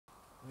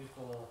me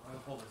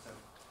pull this in.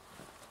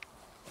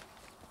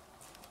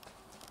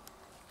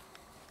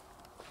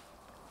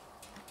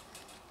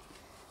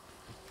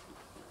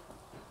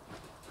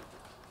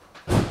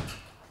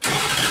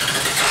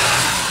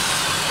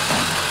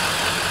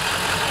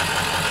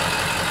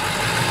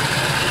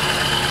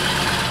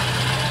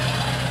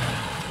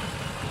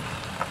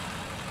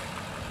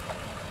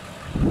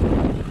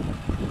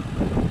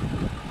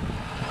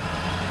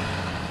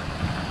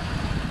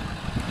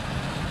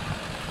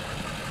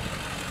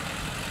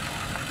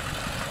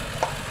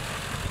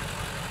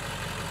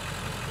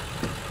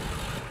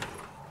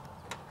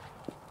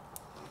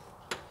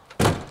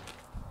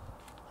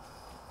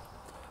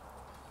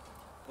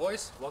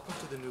 Boys, welcome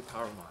to the new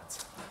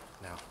PowerModz.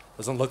 Now,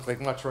 doesn't look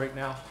like much right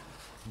now,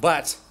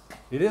 but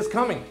it is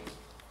coming.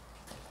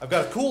 I've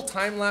got a cool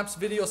time-lapse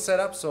video set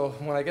up, so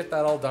when I get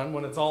that all done,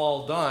 when it's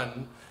all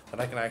done, then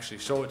I can actually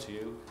show it to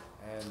you,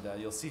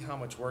 and you'll see how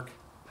much work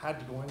had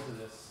to go into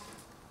this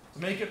to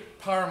make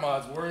it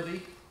PowerModz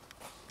worthy.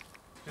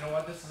 You know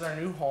what? This is our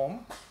new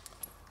home,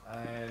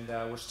 and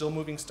we're still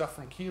moving stuff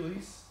from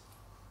Keeley's.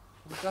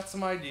 We've got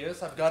some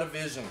ideas. I've got a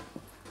vision.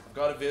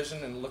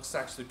 And it looks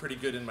actually pretty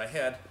good in my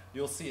head.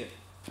 You'll see it.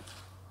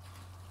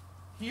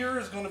 Here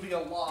is going to be a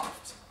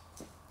loft.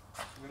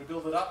 I'm going to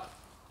build it up,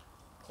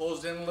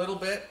 closed in a little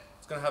bit.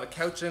 It's going to have a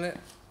couch in it,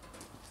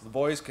 so the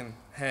boys can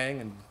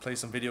hang and play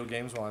some video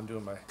games while I'm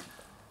doing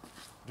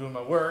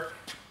my work.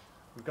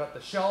 We've got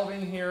the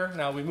shelving here.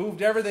 Now we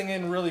moved everything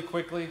in really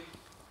quickly.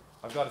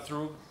 I've got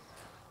to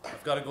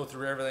go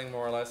through everything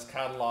more or less,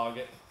 catalog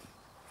it.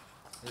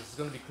 This is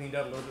going to be cleaned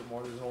out a little bit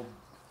more. There's an old,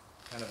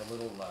 kind of a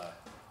little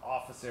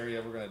office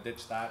area. We're going to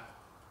ditch that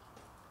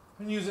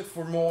and use it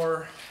for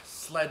more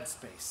sled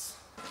space.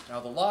 Now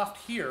the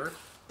loft here,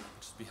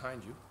 which is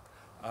behind you,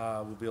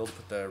 we'll be able to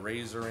put the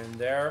Razor in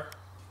there.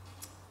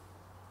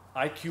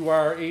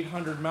 IQR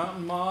 800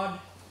 mountain mod.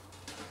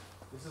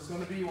 This is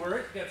going to be where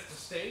it gets to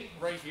stay,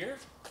 right here.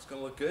 It's going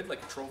to look good,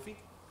 like a trophy.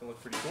 It's going to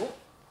look pretty cool.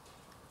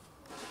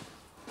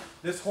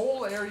 This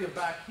whole area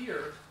back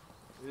here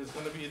is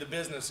going to be the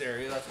business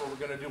area. That's where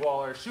we're going to do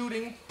all our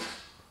shooting.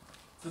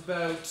 It's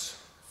about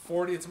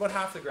 40, it's about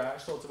half the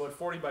garage, so it's about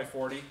 40 by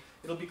 40.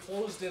 It'll be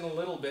closed in a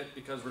little bit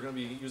because we're going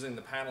to be using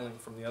the paneling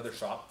from the other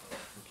shop,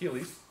 from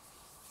Keeley's.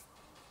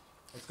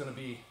 It's going to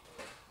be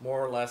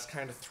more or less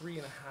kind of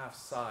 3.5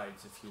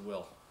 sides, if you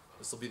will.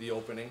 This will be the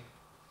opening.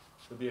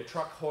 There'll be a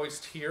truck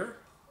hoist here,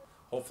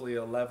 hopefully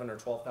 11 or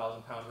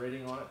 12,000 pound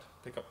rating on it,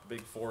 pick up the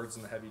big Fords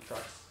and the heavy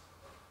trucks.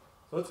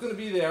 So it's going to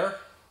be there.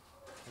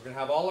 We're going to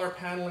have all our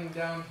paneling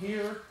down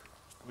here.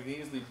 We can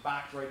easily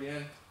back right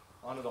in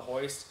onto the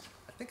hoist.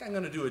 I think I'm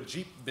going to do a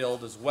Jeep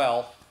build as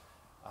well.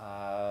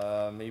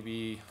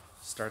 Maybe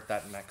start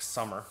that next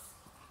summer.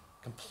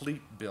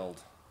 Complete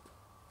build.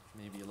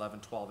 Maybe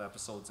 11, 12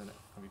 episodes in it.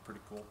 That'll be pretty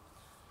cool.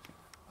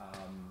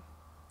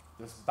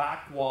 This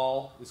back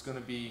wall is going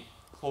to be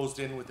closed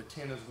in with the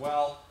tin as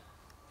well.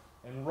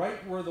 And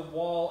right where the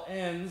wall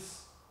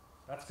ends,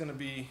 that's going to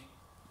be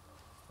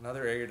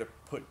another area to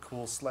put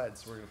cool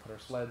sleds. We're going to put our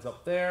sleds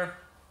up there.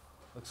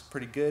 Looks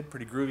pretty good,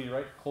 pretty groovy,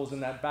 right? Closing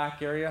that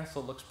back area, so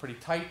it looks pretty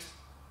tight.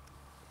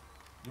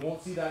 You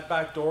won't see that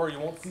back door, you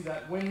won't see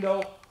that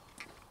window.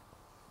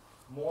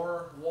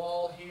 More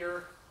wall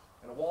here,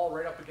 and a wall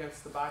right up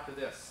against the back of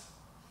this.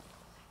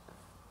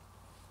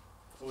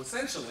 So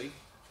essentially,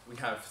 we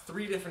have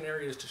 3 different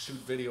areas to shoot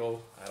video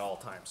at all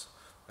times.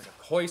 Like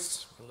a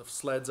hoist, we can lift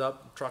sleds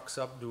up, trucks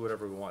up, do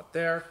whatever we want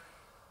there.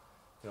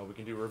 You know, we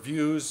can do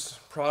reviews,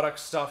 product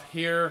stuff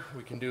here.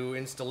 We can do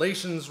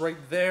installations right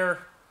there.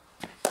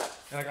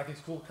 And I got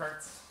these cool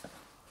carts,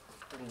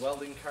 little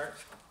welding cart,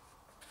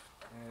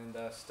 and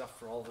stuff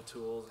for all the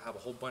tools. I have a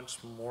whole bunch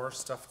more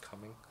stuff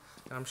coming.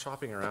 And I'm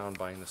shopping around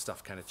buying this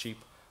stuff kind of cheap.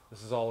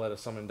 This is all out of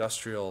some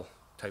industrial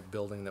type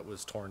building that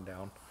was torn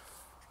down.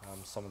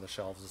 Some of the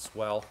shelves as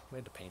well. We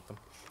had to paint them.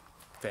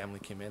 Family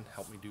came in,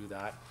 helped me do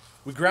that.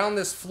 We ground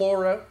this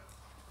floor out.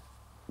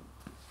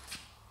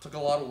 Took a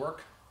lot of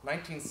work.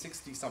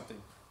 1960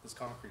 something, this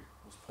concrete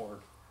was poured.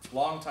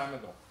 Long time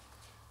ago.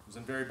 It was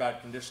in very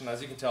bad condition,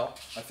 as you can tell.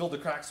 I filled the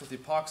cracks with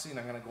epoxy, and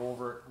I'm going to go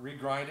over it,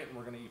 regrind it, and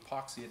we're going to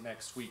epoxy it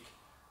next week.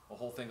 The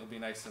whole thing will be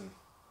nice and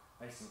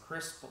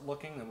crisp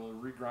looking, and we'll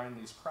regrind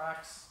these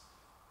cracks,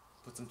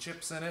 put some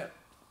chips in it,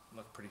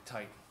 look pretty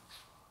tight.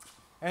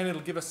 And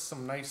it'll give us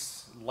some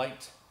nice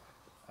light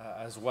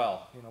as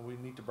well. You know, we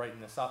need to brighten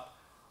this up.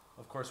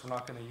 Of course, we're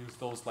not going to use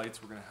those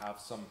lights. We're going to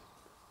have some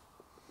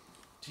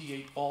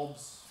T8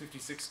 bulbs,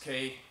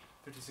 56K,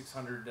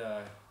 5600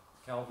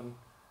 Kelvin,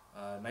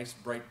 nice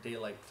bright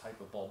daylight type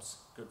of bulbs,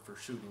 good for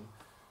shooting.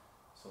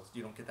 So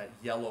you don't get that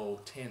yellow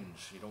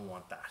tinge, you don't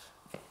want that.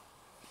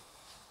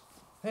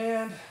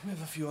 And we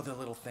have a few other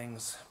little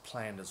things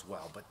planned as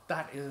well, but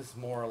that is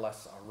more or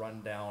less a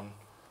rundown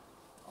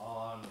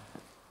on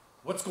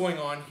what's going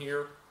on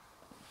here.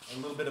 A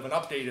little bit of an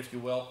update, if you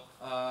will.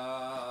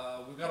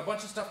 We've got a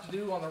bunch of stuff to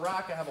do on the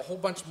rack. I have a whole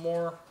bunch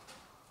more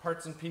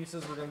parts and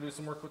pieces. We're going to do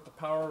some work with the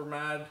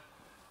PowerModz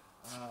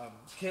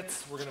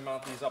kits. We're going to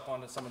mount these up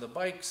onto some of the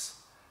bikes.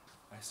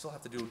 I still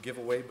have to do a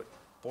giveaway, but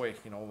boy,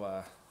 you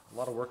know, A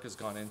lot of work has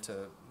gone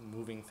into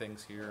moving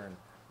things here and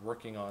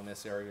working on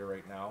this area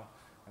right now.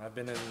 And I've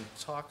been in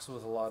talks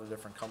with a lot of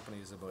different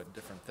companies about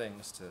different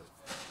things to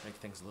make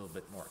things a little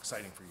bit more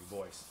exciting for you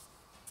boys.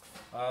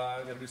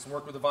 I'm going to do some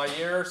work with the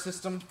Valier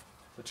system,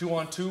 the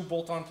 2-on-2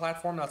 bolt-on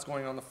platform that's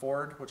going on the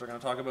Ford, which I'm going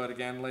to talk about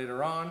again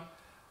later on.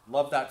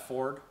 Love that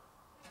Ford.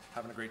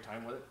 Having a great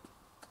time with it.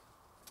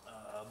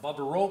 Bubba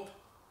rope,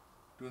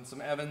 doing some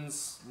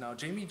Evans. Now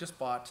Jamie just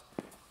bought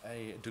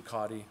a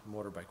Ducati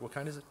motorbike. What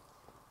kind is it?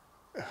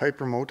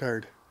 Hyper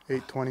Motard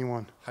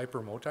 821.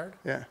 Hyper Motard?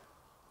 Yeah.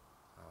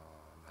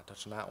 I'm not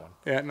touching that one.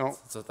 Yeah, no.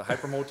 So the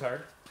Hyper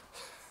Motard.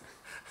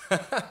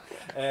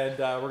 And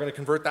we're going to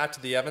convert that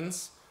to the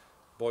Evans.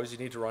 Boys, you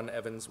need to run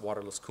Evans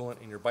waterless coolant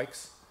in your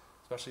bikes,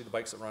 especially the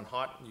bikes that run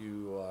hot.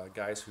 You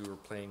guys who are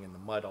playing in the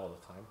mud all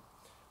the time.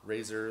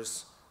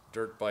 Razors,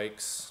 dirt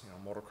bikes, you know,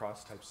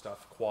 motocross type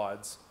stuff,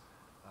 quads.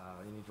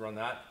 You need to run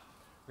that.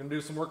 We're going to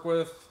do some work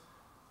with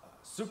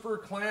super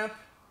clamp.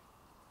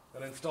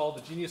 Going to install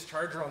the Genius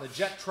charger on the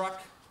jet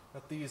truck.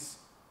 Got these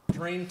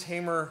drain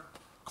tamer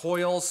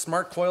coils,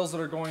 smart coils that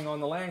are going on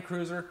the Land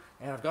Cruiser.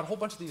 And I've got a whole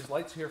bunch of these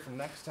lights here from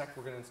Next Tech.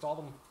 We're going to install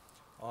them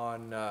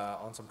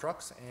on some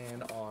trucks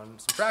and on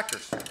some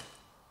tractors. What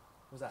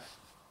was that?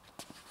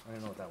 I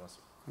didn't know what that was.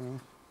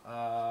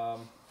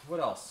 What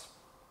else?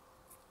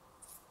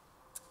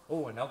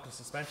 Oh, and Elka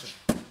suspension.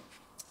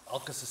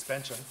 Elka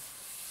suspension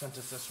sent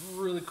us this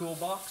really cool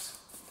box.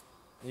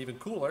 And even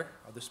cooler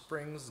are the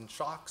springs and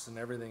shocks and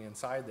everything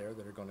inside there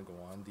that are going to go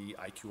on the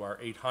IQR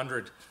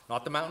 800.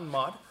 Not the Mountain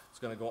Mod. It's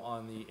going to go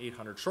on the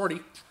 800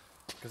 Shorty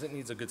because it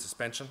needs a good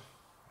suspension.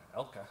 And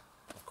Elka,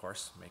 of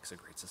course, makes a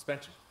great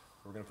suspension.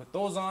 We're going to put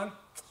those on.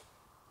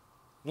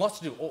 Lots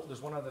to do. Oh,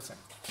 there's one other thing.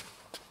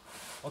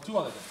 Oh, two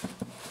other things.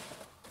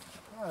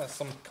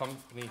 Some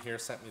company here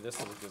sent me this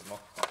little gizmo.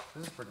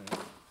 This is pretty neat. Look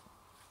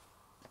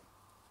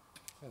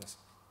at this.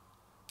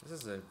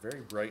 This is a very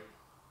bright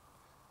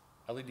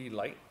LED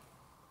light.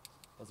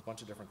 Does a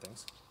bunch of different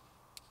things.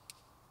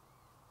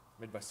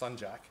 Made by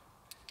Sunjack.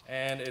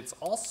 And it's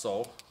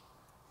also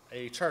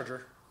a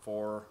charger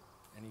for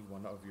any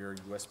one of your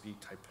USB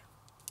type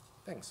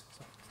things.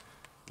 So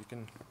you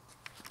can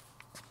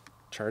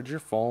charge your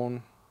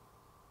phone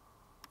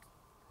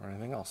or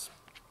anything else.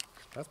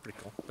 That's pretty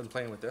cool. Been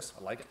playing with this.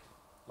 I like it.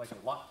 Like it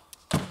a lot.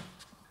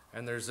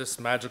 And there's this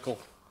magical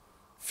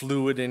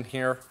fluid in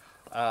here.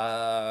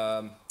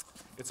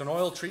 It's an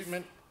oil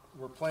treatment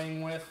we're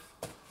playing with.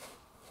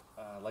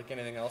 Like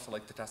anything else, I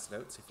like to test it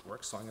out, see if it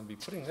works. So I'm going to be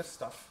putting this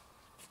stuff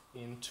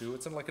into,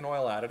 it's in like an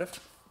oil additive,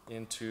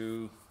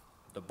 into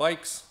the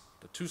bikes,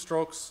 the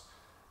two-strokes.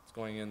 It's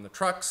going in the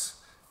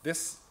trucks.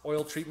 This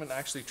oil treatment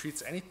actually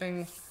treats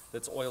anything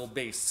that's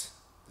oil-based.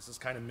 This is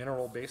kind of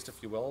mineral-based,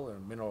 if you will, or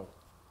mineral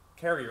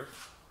carrier.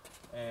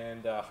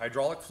 And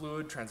hydraulic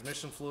fluid,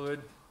 transmission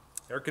fluid,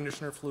 air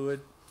conditioner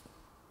fluid,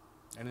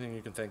 anything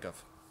you can think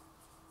of.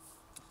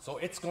 So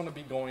it's going to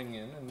be going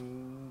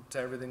in to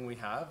everything we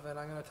have, and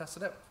I'm going to test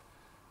it out.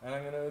 And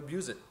I'm going to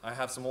abuse it. I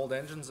have some old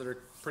engines that are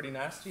pretty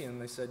nasty,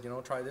 and they said, you know,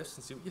 try this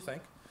and see what you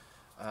think.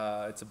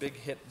 It's a big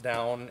hit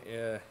down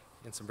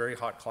in some very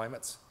hot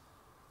climates.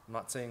 I'm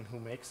not saying who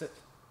makes it,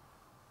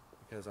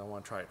 because I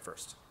want to try it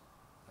first.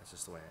 That's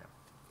just the way I am.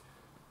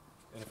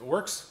 And if it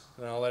works,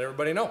 then I'll let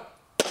everybody know.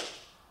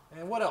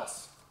 And what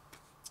else?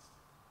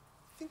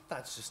 I think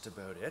that's just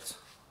about it.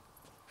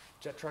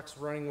 Jet truck's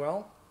running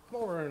well.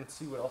 Come over and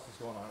see what else is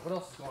going on. What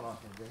else is going on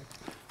here,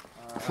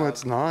 Jimmy?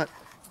 What's not?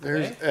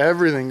 There's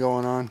everything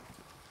going on.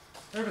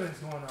 Everything's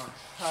going on.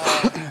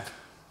 I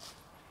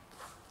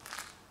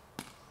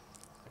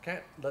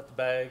can't let the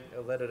bag,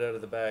 let it out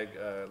of the bag.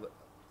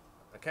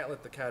 I can't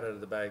let the cat out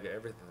of the bag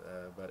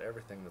about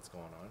everything that's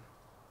going on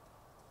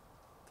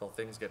until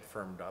things get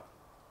firmed up.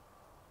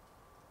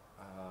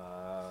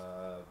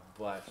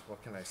 But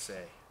what can I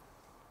say?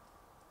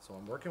 So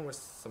I'm working with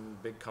some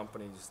big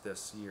companies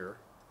this year.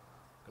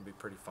 It's going to be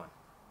pretty fun.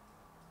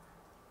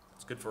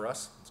 It's good for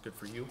us. It's good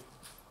for you.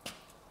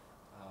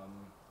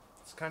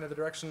 It's kind of the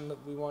direction that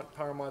we want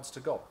PowerModz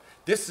to go.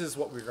 This is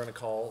what we're going to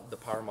call the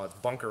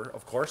PowerModz bunker,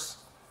 of course.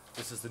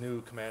 This is the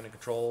new command and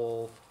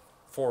control,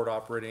 forward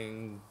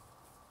operating,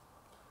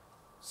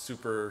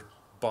 super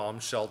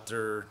bomb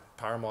shelter,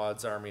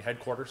 PowerModz Army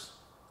headquarters.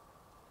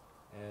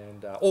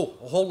 And, a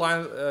whole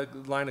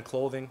line of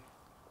clothing.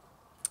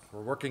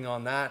 We're working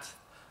on that.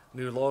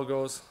 New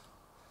logos,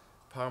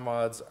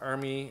 PowerModz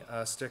Army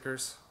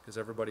stickers, because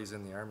everybody's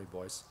in the Army,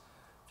 boys.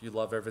 If you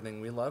love everything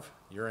we love,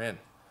 you're in.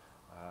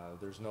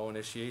 There's no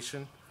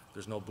initiation.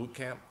 There's no boot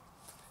camp.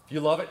 If you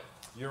love it,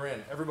 you're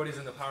in. Everybody's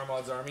in the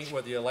PowerModz Army,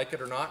 whether you like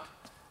it or not.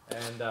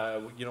 And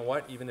you know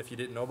what? Even if you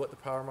didn't know about the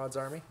PowerModz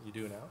Army, you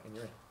do now, and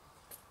you're in.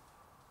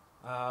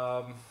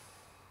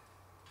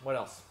 What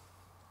else?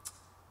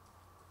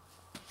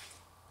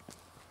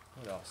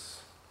 What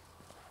else?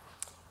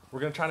 We're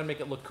going to try to make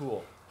it look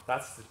cool.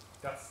 That's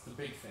the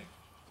big thing.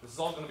 This is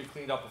all going to be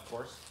cleaned up, of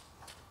course.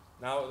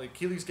 Now, the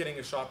Keeley's getting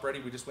his shop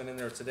ready. We just went in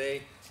there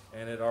today,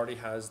 and it already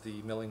has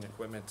the milling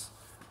equipment,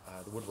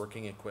 the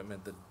woodworking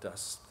equipment,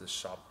 the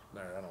shop, I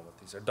don't know what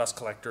these are, dust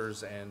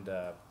collectors and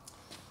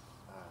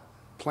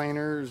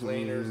planers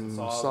and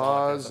saws.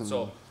 saws and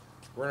so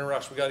we're in a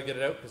rush. We got to get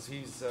it out because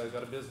he's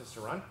got a business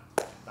to run.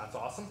 That's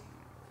awesome.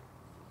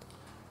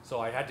 So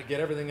I had to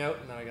get everything out,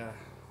 and now I got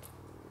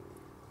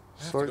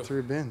to sort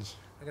through bins.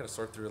 I got to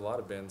sort through a lot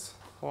of bins.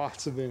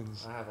 Lots of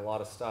bins. I have a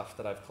lot of stuff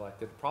that I've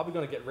collected. Probably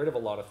going to get rid of a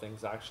lot of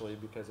things actually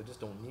because I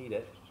just don't need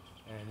it.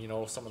 And you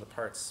know, some of the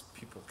parts,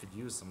 people could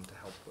use them to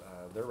help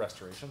their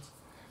restorations.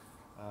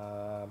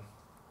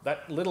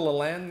 That little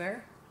land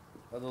there,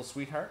 that little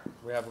sweetheart,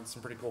 we have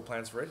some pretty cool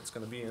plans for it. It's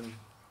going to be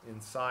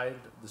inside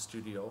the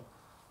studio.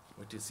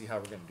 Wait to see how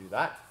we're going to do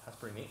that. That's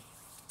pretty neat.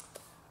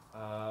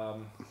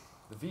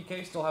 The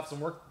VK still have some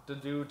work to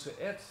do to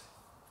it.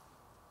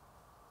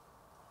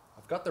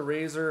 I've got the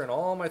Razor and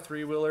all my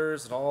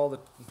 3-wheelers and all the.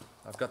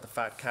 I've got the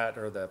Fat Cat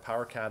or the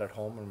Power Cat at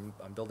home, and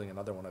I'm building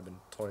another one. I've been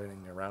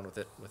toying around with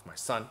it with my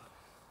son.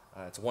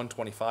 It's a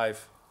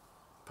 125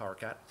 Power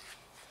Cat.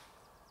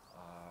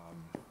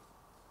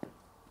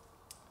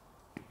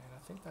 And I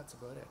think that's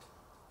about it.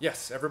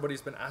 Yes,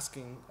 everybody's been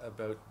asking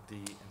about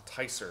the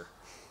Enticer.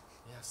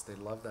 Yes, they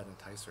love that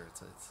Enticer.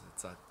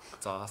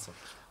 It's awesome.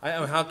 I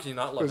mean, how can you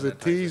not love it? Was it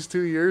teased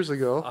 2 years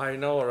ago? I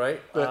know,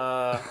 right?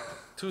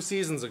 2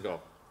 seasons ago.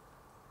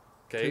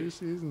 Okay. 2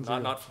 seasons ago.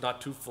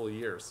 Not 2 full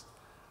years.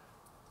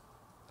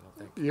 I don't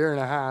think. Year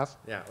and a half.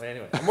 Yeah. Well,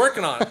 anyway, I'm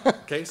working on it.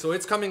 Okay, so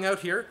it's coming out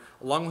here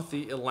along with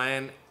the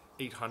Elan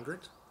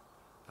 800.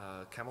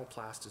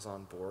 Chemoplast is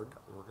on board.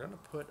 We're gonna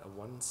put a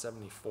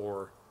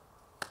 174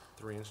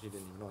 3-inch. You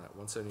didn't even know that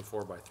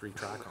 174 by 3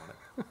 track on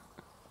it.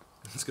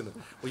 It's gonna.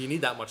 Well, you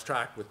need that much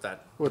track with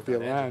that. With the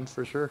Elan,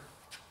 for sure.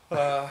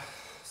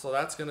 So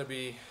that's gonna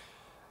be.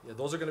 Yeah,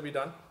 those are gonna be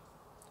done.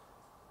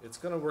 It's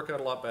gonna work out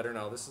a lot better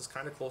now. This is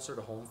kind of closer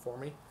to home for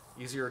me,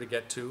 easier to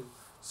get to.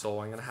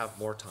 So I'm gonna have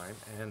more time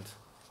and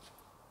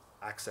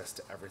access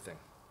to everything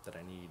that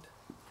I need.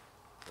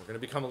 We're gonna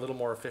become a little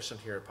more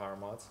efficient here at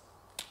PowerModz.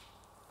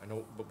 I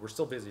know, but we're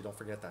still busy. Don't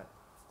forget that.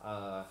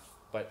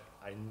 But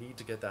I need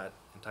to get that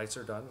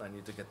Enticer done. I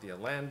need to get the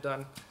Elan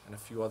done and a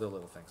few other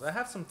little things. I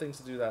have some things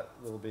to do that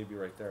little baby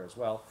right there as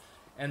well.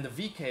 And the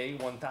VK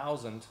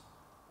 1000,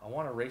 I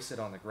want to race it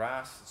on the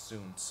grass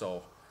soon.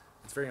 So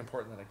it's very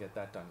important that I get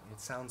that done.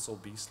 It sounds so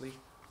beastly.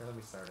 Here, let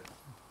me start it.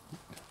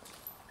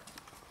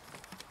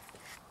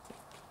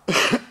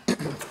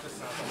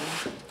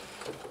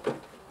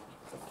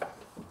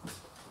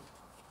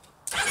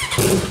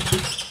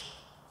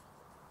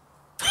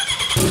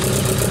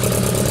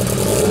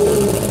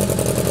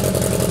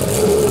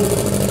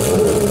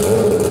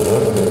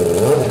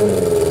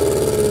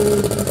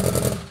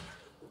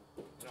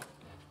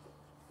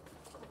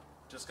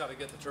 Just sounds got to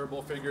get the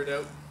turbo figured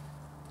out,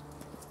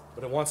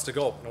 but it wants to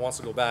go, and it wants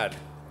to go bad,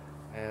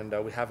 and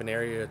we have an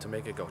area to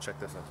make it go. Check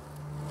this out.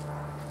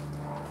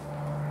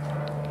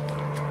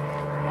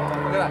 Oh,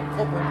 look at that.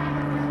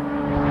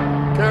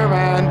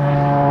 Caravan.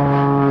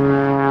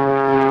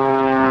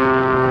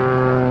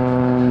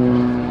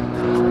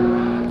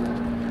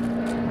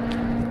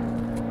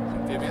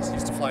 Amphibious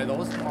used to fly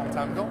those a long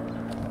time ago.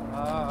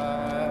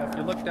 If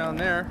you look down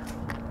there,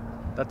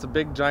 that's a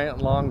big, giant,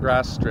 long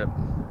grass strip.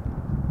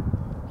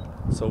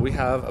 So we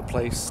have a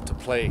place to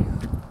play,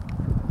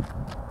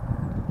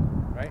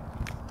 right?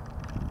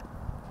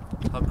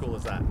 How cool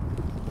is that?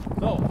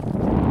 So,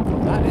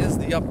 that is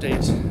the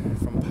update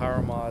from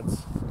PowerModz,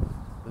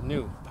 the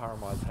new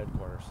PowerModz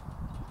headquarters.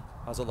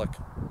 How's it look?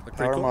 Look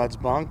pretty cool? PowerModz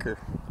bunker.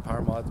 The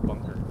PowerModz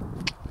bunker.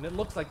 And it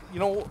looks like, you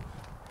know,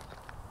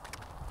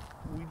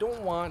 we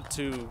don't want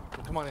to,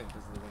 come on in,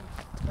 because of the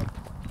wind.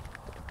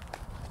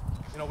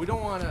 You know, we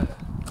don't want to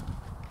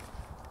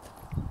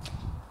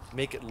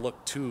make it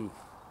look too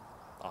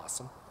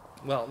awesome.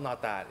 Well,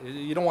 not that.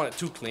 You don't want it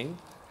too clean.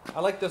 I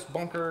like this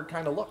bunker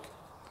kind of look.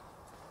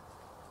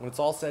 When it's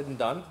all said and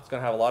done, it's going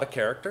to have a lot of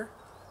character,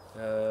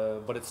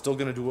 but it's still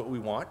going to do what we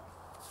want.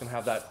 It's going to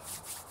have that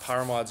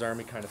PowerModz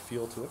Army kind of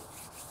feel to it.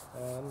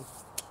 And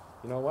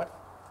you know what?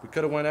 We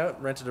could have went out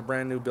and rented a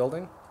brand new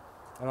building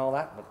and all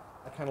that, but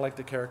I kind of like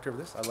the character of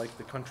this. I like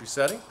the country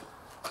setting.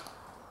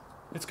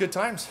 It's good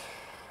times.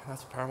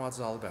 That's what PowerModz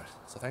is all about.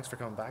 So thanks for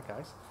coming back,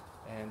 guys.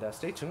 And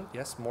stay tuned.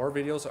 Yes, more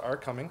videos are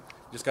coming.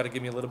 You just got to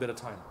give me a little bit of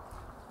time.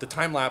 The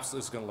time lapse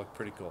is going to look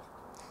pretty cool.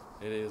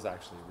 It is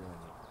actually really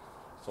neat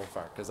so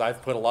far, because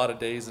I've put a lot of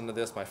days into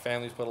this. My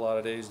family's put a lot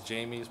of days.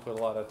 Jamie's put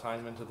a lot of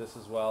time into this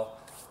as well.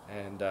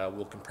 And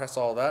we'll compress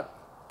all that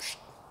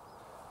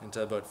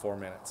into about 4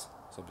 minutes.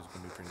 So it's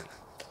going to be pretty neat.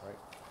 All right.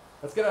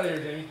 Let's get out of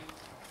here, Jamie.